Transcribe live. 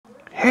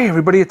Hey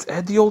everybody, it's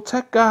Ed the Old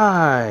Tech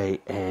Guy,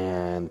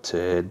 and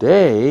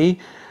today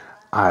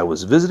I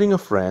was visiting a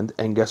friend,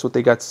 and guess what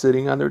they got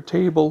sitting on their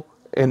table?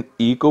 An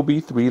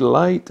Ecobee3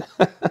 Lite.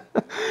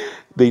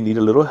 They need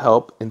a little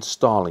help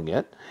installing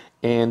it,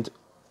 and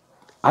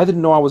I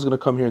didn't know I was going to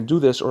come here and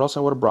do this, or else I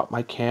would have brought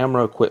my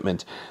camera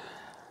equipment.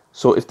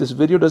 So if this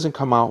video doesn't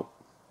come out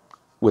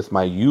with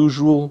my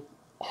usual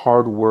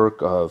hard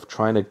work of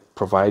trying to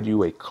provide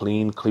you a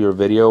clean, clear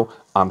video,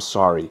 I'm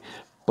sorry,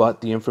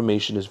 but the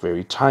information is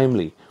very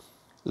timely.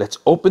 Let's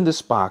open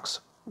this box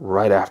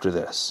right after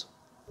this.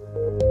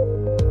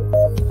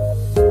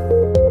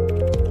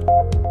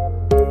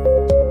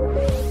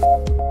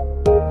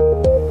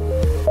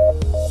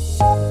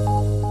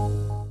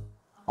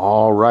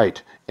 All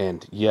right,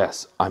 and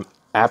yes, I'm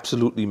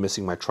absolutely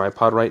missing my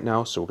tripod right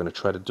now, so we're going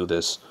to try to do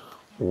this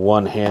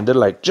one-handed,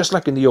 just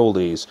like in the old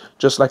days,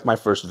 just like my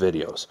first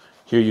videos.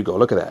 Here you go,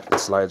 look at that. It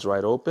slides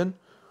right open.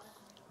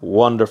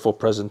 Wonderful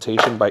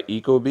presentation by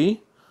Ecobee.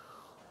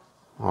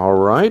 All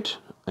right,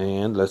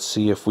 and let's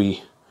see if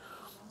we,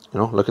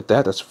 look at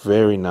that. That's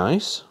very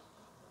nice.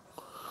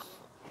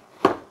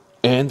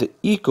 And the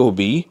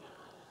Ecobee,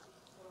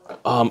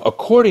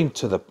 according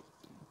to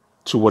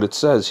what it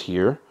says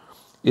here,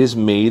 is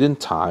made in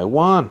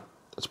Taiwan.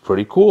 That's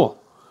pretty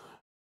cool.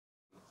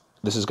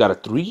 This has got a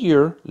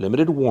 3-year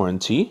limited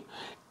warranty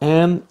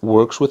and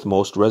works with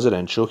most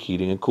residential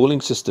heating and cooling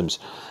systems.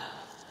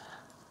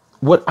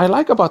 What I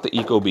like about the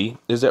Ecobee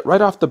is that right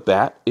off the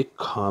bat, it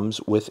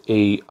comes with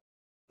an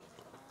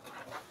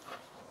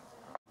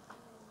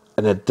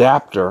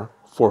adapter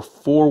for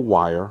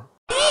 4-wire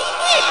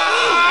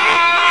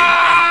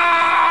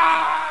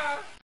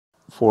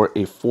for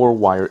a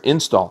 4-wire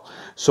install.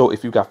 So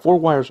if you've got 4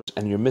 wires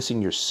and you're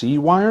missing your C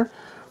wire,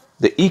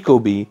 the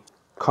Ecobee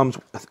comes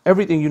with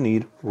everything you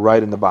need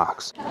right in the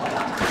box.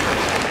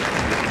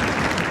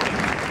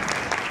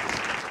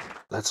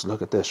 Let's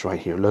look at this right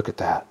here. Look at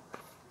that.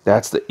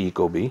 That's the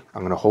Ecobee.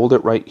 I'm going to hold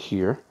it right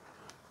here,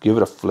 give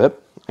it a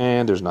flip,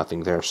 and there's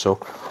nothing there. So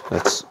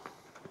let's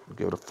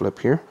give it a flip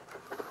here.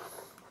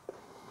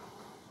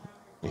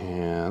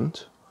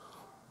 And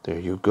there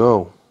you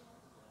go.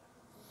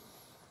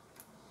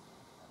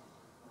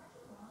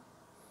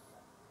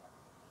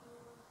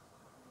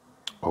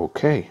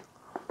 Okay,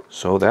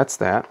 so that's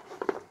that.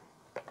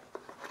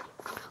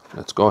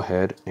 Let's go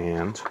ahead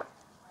and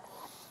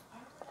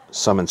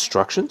some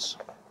instructions.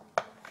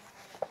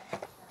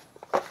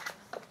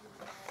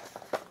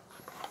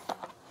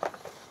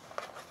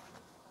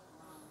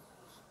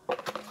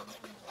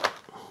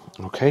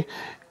 Okay,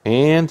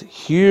 and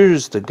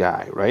here's the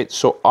guy, right?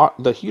 So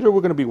the heater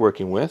we're going to be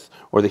working with,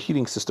 or the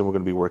heating system we're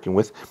going to be working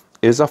with,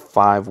 is a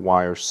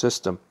 5-wire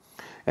system.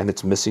 And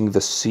it's missing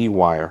the C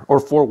wire, or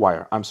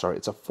 4-wire. I'm sorry,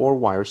 it's a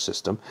 4-wire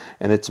system,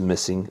 and it's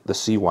missing the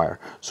C wire.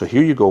 So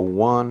here you go,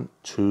 1,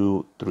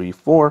 2, 3,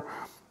 4.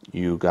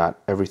 You got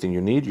everything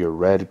you need, your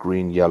red,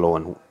 green, yellow,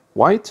 and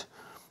white.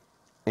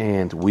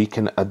 And we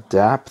can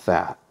adapt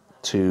that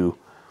to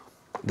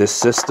this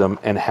system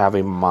and have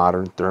a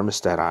modern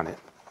thermostat on it.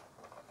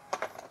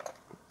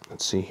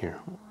 Let's see here.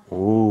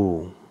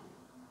 Ooh.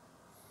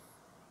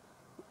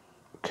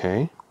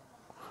 Okay.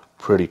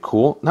 Pretty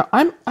cool. Now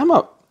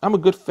I'm a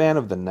good fan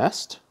of the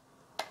Nest.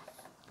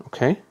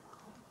 Okay.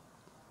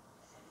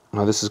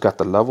 Now this has got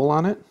the level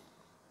on it.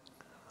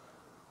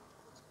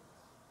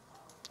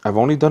 I've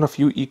only done a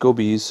few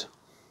Ecobees.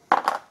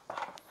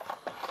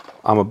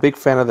 I'm a big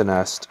fan of the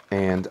Nest,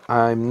 and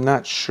I'm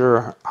not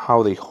sure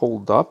how they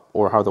hold up,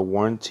 or how the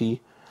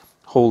warranty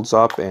holds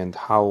up, and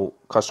how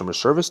customer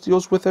service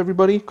deals with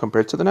everybody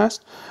compared to the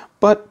Nest,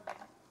 but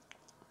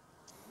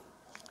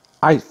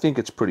I think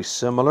it's pretty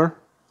similar.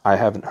 I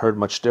haven't heard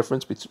much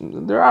difference.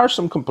 There are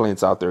some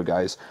complaints out there,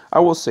 guys. I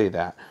will say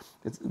that.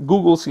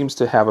 Google seems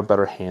to have a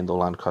better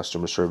handle on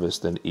customer service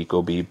than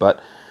Ecobee,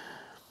 but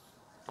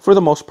for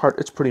the most part,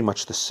 it's pretty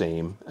much the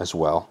same as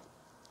well.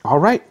 All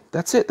right,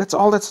 that's it. That's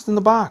all that's in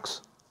the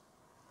box.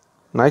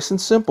 Nice and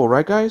simple,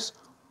 right, guys?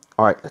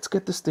 All right, let's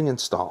get this thing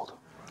installed.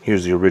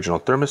 Here's the original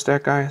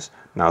thermostat, guys.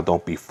 Now,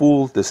 don't be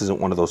fooled. This isn't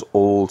one of those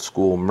old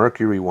school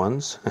Mercury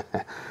ones.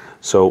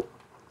 So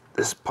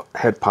this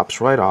head pops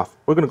right off.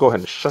 We're going to go ahead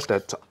and shut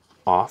that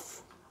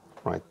off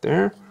right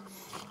there.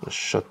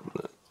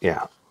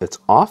 Yeah, it's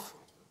off.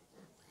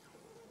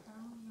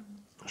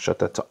 Shut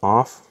that to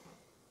off.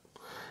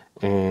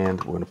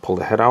 And we're going to pull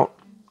the head out.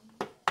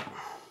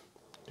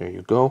 There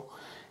you go.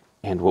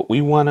 And what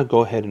we want to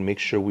go ahead and make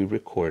sure we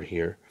record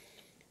here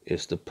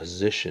is the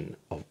position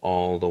of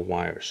all the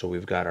wires. So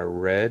we've got our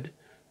red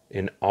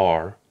in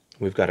R.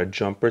 We've got a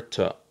jumper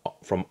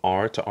from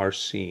R to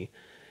RC.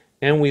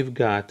 And we've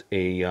got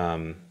a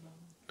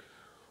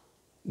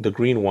the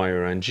green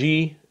wire on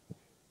G,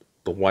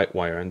 the white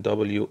wire on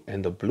W,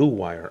 and the blue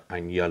wire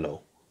on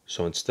yellow.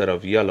 So instead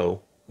of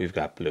yellow, we've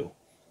got blue.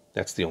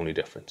 That's the only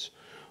difference.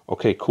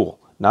 Okay, cool.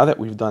 Now that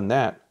we've done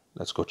that,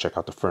 let's go check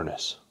out the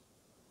furnace.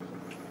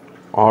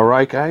 All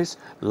right, guys.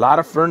 A lot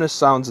of furnace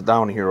sounds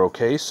down here,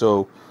 okay?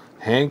 So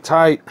hang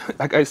tight.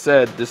 Like I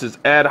said, this is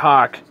ad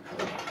hoc.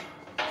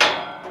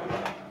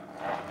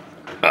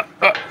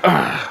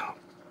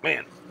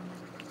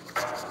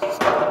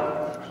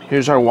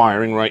 Here's our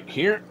wiring right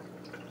here.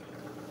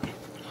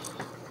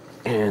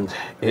 And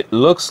it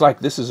looks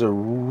like this is a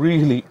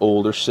really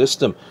older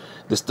system.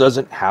 This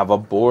doesn't have a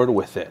board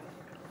with it.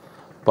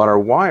 But our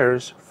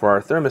wires for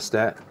our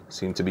thermostat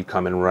seem to be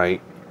coming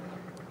right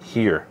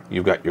here.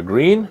 You've got your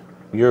green,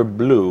 your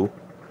blue,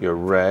 your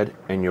red,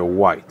 and your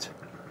white.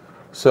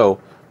 So,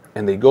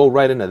 and they go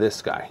right into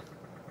this guy.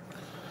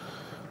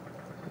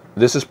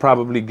 This is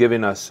probably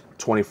giving us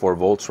 24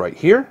 volts right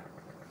here.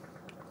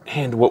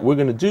 And what we're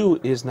going to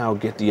do is now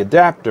get the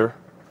adapter,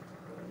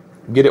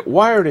 get it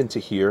wired into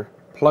here,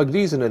 plug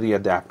these into the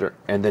adapter,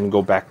 and then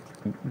go back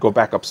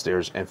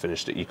upstairs and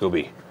finish the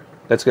Ecobee.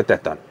 Let's get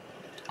that done.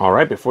 All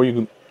right, before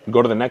you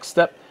go to the next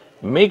step,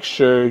 make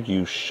sure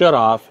you shut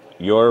off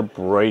your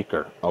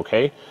breaker,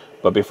 okay?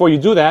 But before you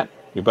do that,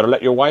 you better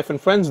let your wife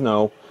and friends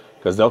know,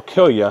 because they'll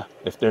kill you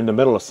if they're in the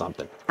middle of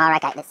something. All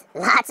right, guys,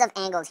 lots of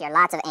angles here,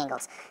 lots of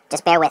angles.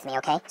 Just bear with me,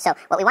 okay? So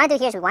what we want to do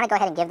here is we want to go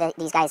ahead and give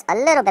these guys a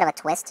little bit of a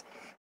twist.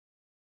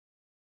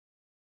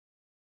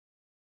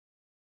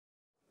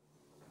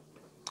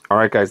 All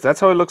right, guys, that's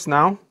how it looks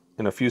now.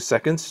 In a few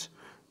seconds,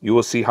 you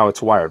will see how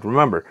it's wired.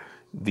 Remember,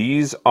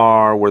 these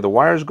are where the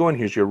wires go in.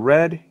 Here's your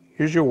red,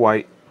 here's your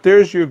white,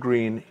 there's your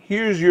green,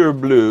 here's your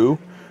blue,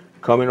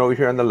 coming over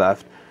here on the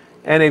left,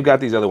 and they've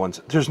got these other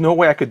ones. There's no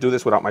way I could do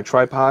this without my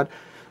tripod,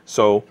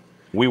 so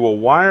we will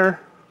wire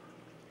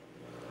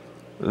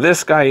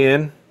this guy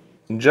in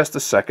just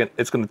a second.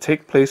 It's going to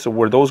take place of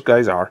where those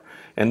guys are,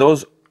 and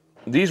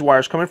these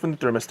wires coming from the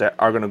thermostat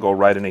are going to go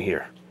right into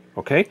here,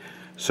 okay?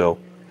 So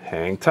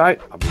hang tight,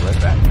 I'll be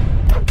right back.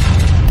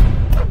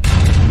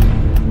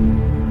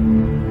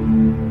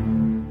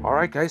 All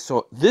right, guys,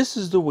 so this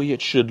is the way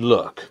it should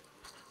look,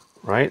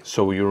 right?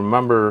 So you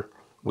remember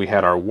we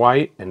had our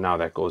white, and now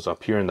that goes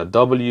up here in the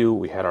W.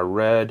 We had our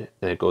red,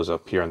 and it goes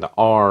up here in the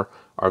R.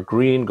 Our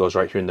green goes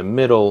right here in the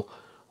middle.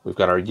 We've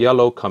got our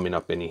yellow coming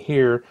up in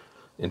here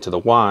into the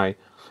Y,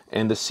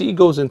 and the C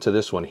goes into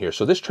this one here.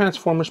 So this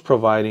transformer is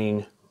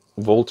providing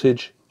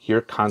voltage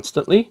here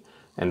constantly,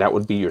 and that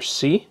would be your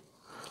C.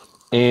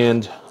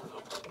 And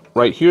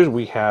right here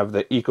we have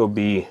the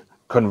Ecobee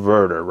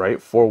Converter,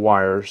 right? 4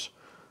 wires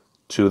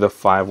to the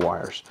 5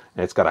 wires,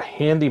 and it's got a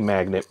handy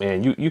magnet,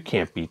 man. You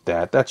can't beat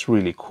that. That's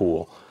really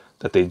cool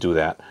that they do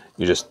that.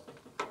 You just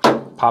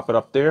pop it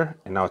up there,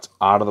 and now it's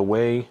out of the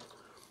way,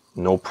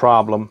 no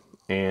problem.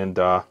 And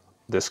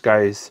this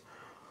guy's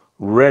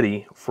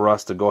ready for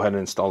us to go ahead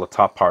and install the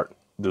top part,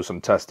 do some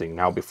testing.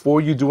 Now,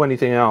 before you do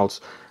anything else,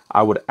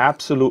 I would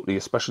absolutely,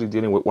 especially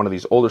dealing with one of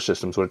these older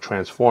systems with a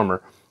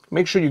transformer,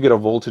 make sure you get a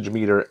voltage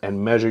meter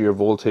and measure your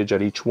voltage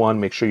at each one.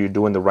 Make sure you're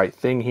doing the right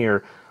thing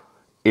here.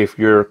 If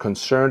you're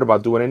concerned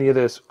about doing any of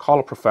this, call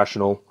a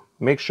professional.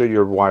 Make sure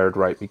you're wired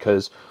right,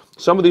 because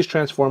some of these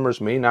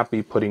transformers may not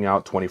be putting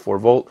out 24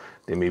 volt.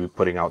 They may be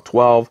putting out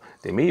 12.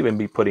 They may even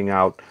be putting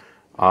out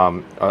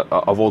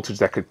a voltage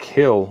that could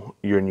kill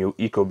your new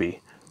Ecobee.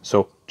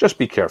 So just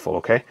be careful,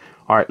 okay?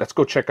 All right, let's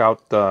go check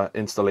out the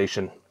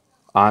installation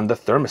on the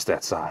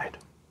thermostat side.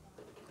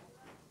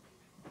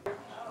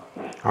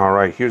 All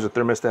right, here's the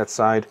thermostat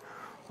side.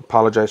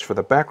 Apologize for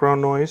the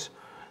background noise.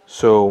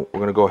 So we're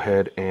gonna go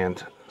ahead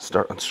and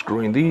start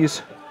unscrewing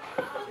these.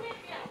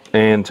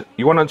 And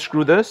you wanna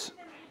unscrew this,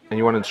 and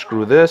you wanna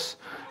unscrew this,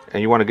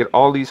 and you wanna get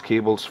all these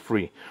cables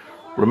free.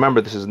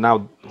 Remember,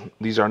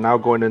 these are now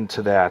going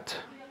into that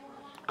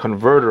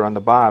converter on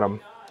the bottom,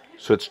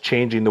 so it's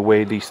changing the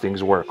way these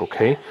things work,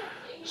 okay?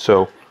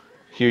 So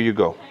here you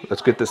go.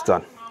 Let's get this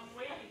done.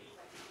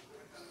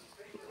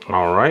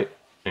 All right,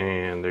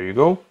 and there you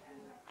go.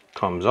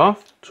 Comes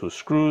off, 2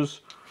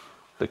 screws,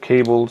 the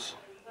cables,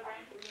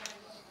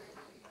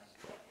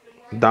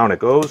 down it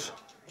goes.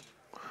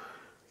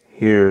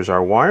 Here's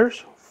our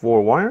wires,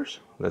 4 wires.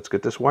 Let's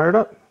get this wired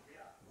up.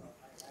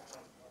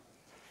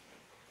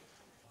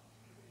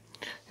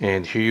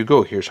 And here you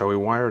go. Here's how we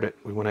wired it.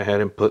 We went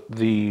ahead and put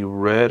the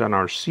red on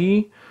our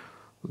C,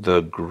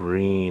 the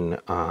green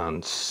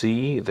on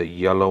C, the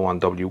yellow on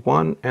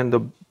W1, and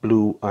the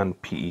blue on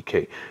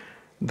PEK.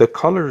 The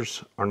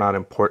colors are not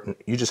important.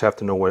 You just have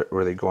to know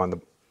where they go on the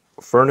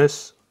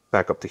furnace,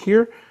 back up to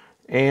here,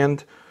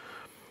 and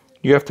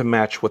you have to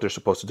match what they're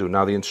supposed to do.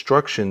 Now, the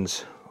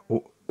instructions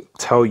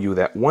tell you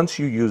that once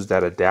you use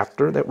that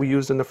adapter that we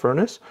used in the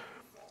furnace,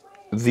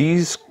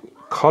 these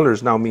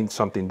colors now mean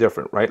something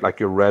different, right? Like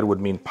your red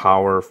would mean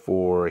power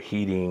for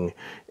heating,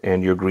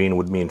 and your green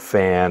would mean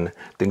fan,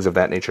 things of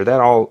that nature. That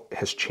all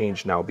has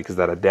changed now because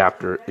that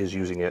adapter is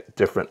using it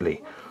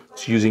differently.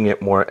 It's using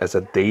it more as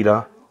a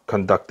data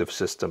conductive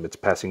system. It's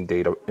passing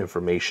data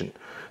information.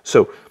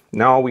 So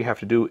now all we have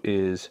to do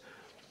is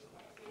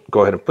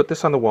go ahead and put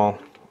this on the wall,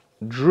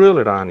 drill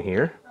it on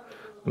here,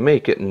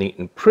 make it neat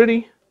and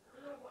pretty,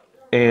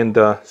 and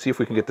see if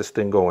we can get this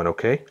thing going,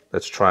 okay?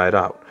 Let's try it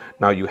out.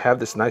 Now you have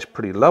this nice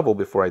pretty level.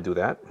 Before I do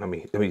that, let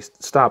me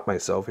stop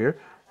myself here.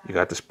 You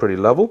got this pretty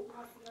level.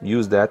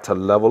 Use that to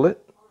level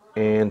it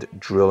and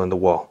drill in the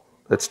wall.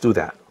 Let's do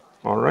that.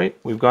 All right,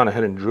 we've gone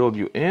ahead and drilled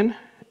you in,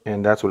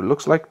 and that's what it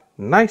looks like.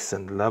 Nice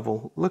and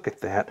level. Look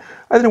at that.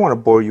 I didn't want to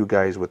bore you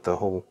guys with the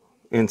whole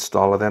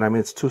install of that. I mean,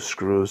 it's 2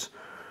 screws,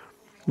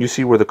 you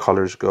see where the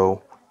colors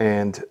go.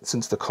 And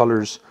since the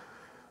colors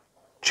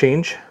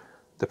change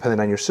depending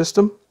on your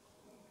system,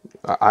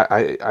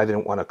 I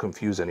didn't want to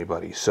confuse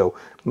anybody. So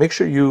make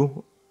sure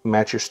you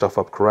match your stuff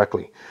up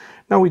correctly.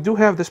 Now we do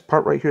have this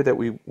part right here that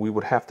we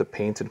would have to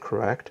paint and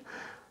correct.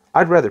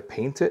 I'd rather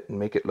paint it and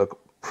make it look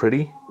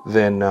pretty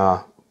than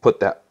put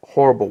that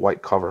horrible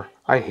white cover.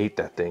 I hate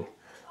that thing.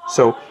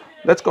 So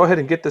let's go ahead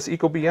and get this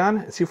Ecobee on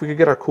and see if we can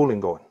get our cooling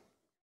going.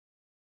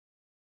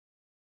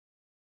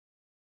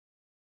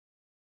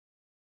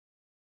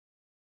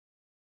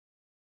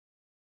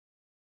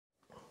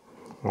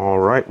 All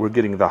right, we're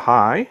getting the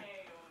high.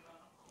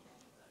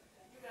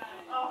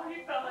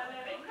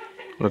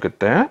 Look at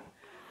that.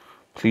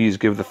 Please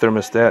give the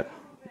thermostat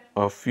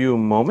a few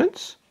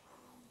moments.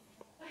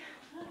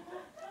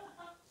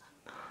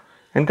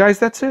 And guys,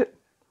 that's it.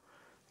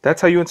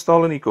 That's how you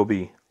install an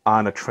Ecobee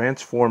on a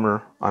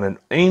transformer, on an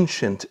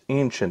ancient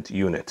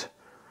unit.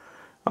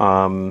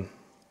 I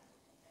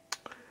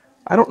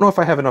don't know if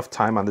I have enough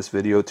time on this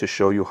video to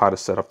show you how to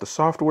set up the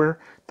software.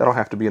 That'll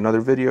have to be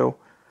another video.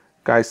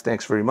 Guys,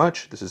 thanks very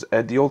much. This is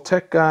Ed, the old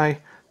tech guy,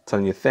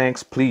 telling you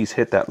thanks. Please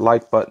hit that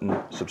like button,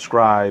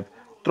 subscribe,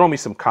 throw me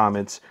some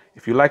comments.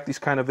 If you like these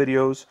kind of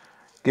videos,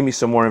 give me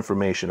some more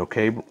information,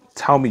 okay?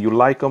 Tell me you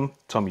like them,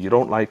 tell me you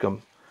don't like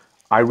them.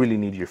 I really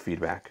need your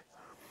feedback.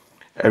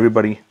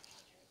 Everybody,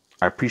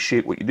 I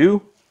appreciate what you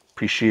do.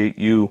 Appreciate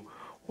you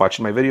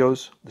watching my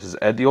videos. This is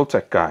Ed, the old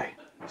tech guy,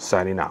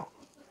 signing out.